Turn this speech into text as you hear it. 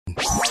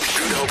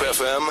Hope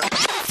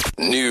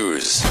FM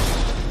News.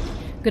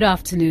 Good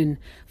afternoon.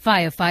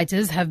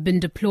 Firefighters have been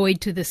deployed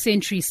to the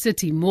Century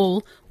City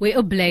Mall, where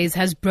a blaze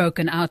has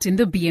broken out in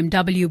the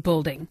BMW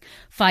building.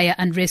 Fire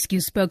and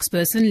Rescue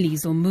spokesperson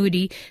Lizo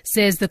Moody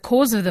says the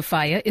cause of the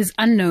fire is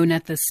unknown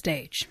at this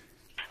stage.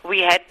 We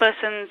had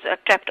persons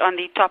trapped on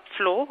the top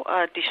floor.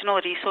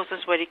 Additional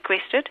resources were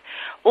requested.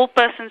 All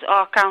persons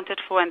are accounted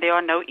for and there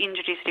are no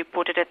injuries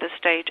reported at this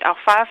stage. Our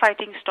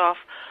firefighting staff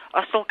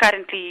are still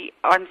currently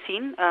on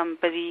scene,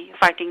 busy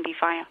fighting the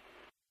fire.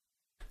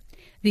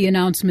 The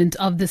announcement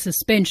of the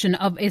suspension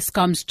of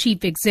Eskom's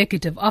Chief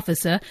Executive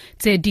Officer,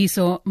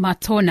 Tsediso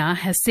Matona,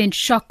 has sent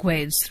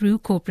shockwaves through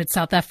corporate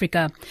South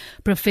Africa.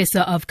 Professor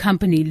of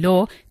Company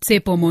Law,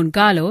 Tshepo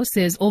Mongalo,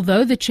 says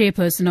although the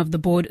chairperson of the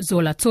board,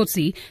 Zola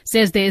Tsotsi,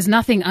 says there is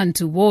nothing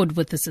untoward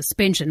with the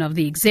suspension of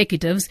the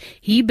executives,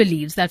 he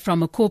believes that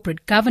from a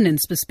corporate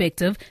governance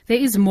perspective, there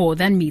is more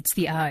than meets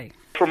the eye.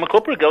 From a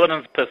corporate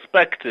governance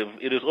perspective,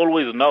 it is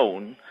always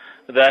known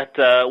that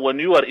when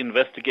you are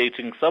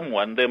investigating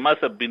someone, there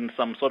must have been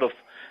some sort of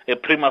a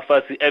prima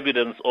facie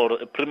evidence or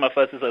a prima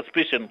facie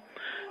suspicion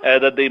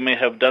that they may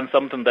have done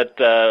something that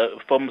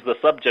forms the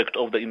subject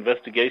of the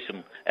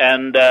investigation.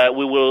 And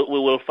we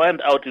will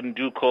find out in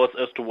due course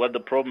as to what the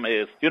problem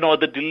is. You know,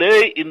 the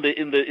delay in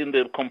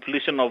the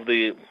completion of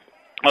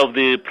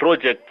the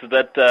project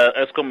that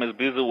Eskom is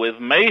busy with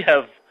may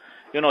have,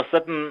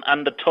 certain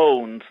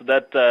undertones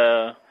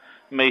that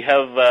may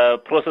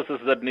have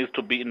processes that needs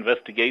to be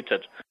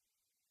investigated.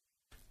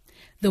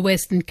 The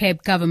Western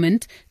Cape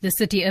government, the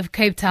City of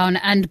Cape Town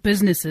and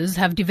businesses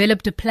have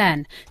developed a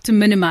plan to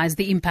minimize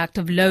the impact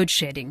of load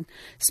shedding.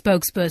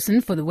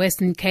 Spokesperson for the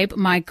Western Cape,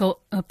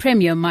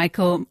 Premier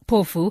Michael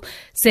Pofu,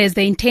 says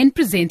they intend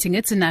presenting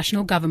it to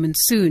national government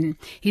soon.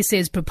 He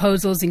says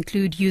proposals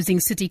include using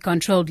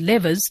city-controlled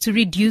levers to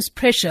reduce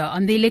pressure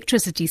on the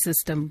electricity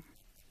system.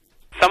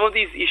 Some of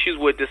these issues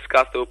were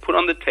discussed, they were put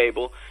on the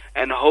table,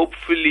 and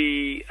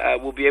hopefully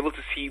we'll be able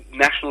to see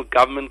national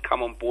government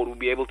come on board, we'll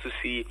be able to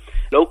see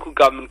local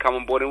government come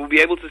on board, and we'll be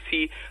able to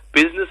see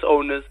business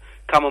owners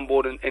come on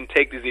board and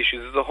take these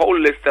issues. There's a whole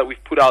list that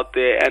we've put out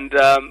there, and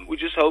we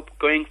just hope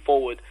going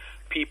forward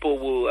people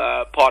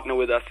will partner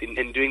with us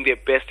in doing their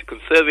best to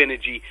conserve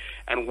energy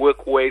and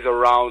work ways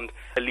around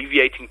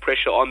alleviating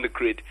pressure on the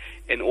grid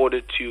in order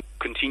to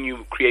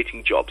continue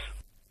creating jobs.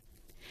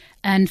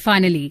 And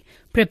finally,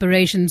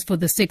 preparations for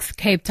the 6th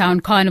Cape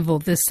Town Carnival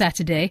this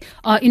Saturday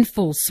are in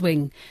full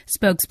swing.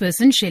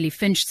 Spokesperson Shelley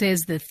Finch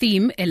says the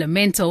theme,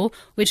 Elemental,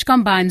 which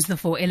combines the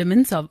 4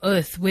 elements of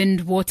earth,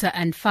 wind, water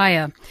and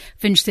fire.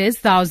 Finch says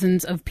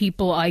thousands of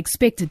people are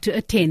expected to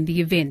attend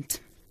the event.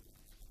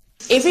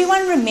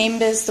 Everyone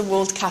remembers the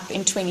World Cup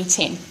in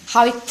 2010,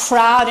 how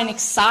proud and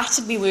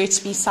excited we were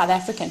to be South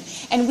African,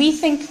 and we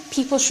think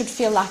people should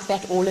feel like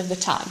that all of the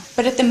time.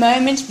 But at the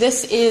moment,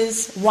 this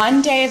is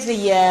one day of the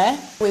year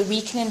where we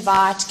can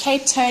invite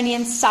Cape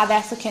Townians, South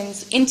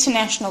Africans,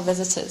 international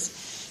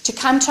visitors to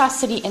come to our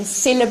city and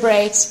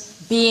celebrate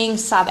being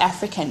South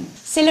African,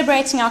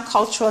 celebrating our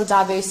cultural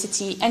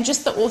diversity and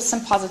just the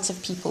awesome,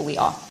 positive people we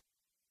are.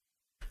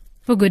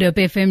 For Good Hope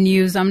FM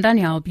News, I'm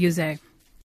Danielle Buse.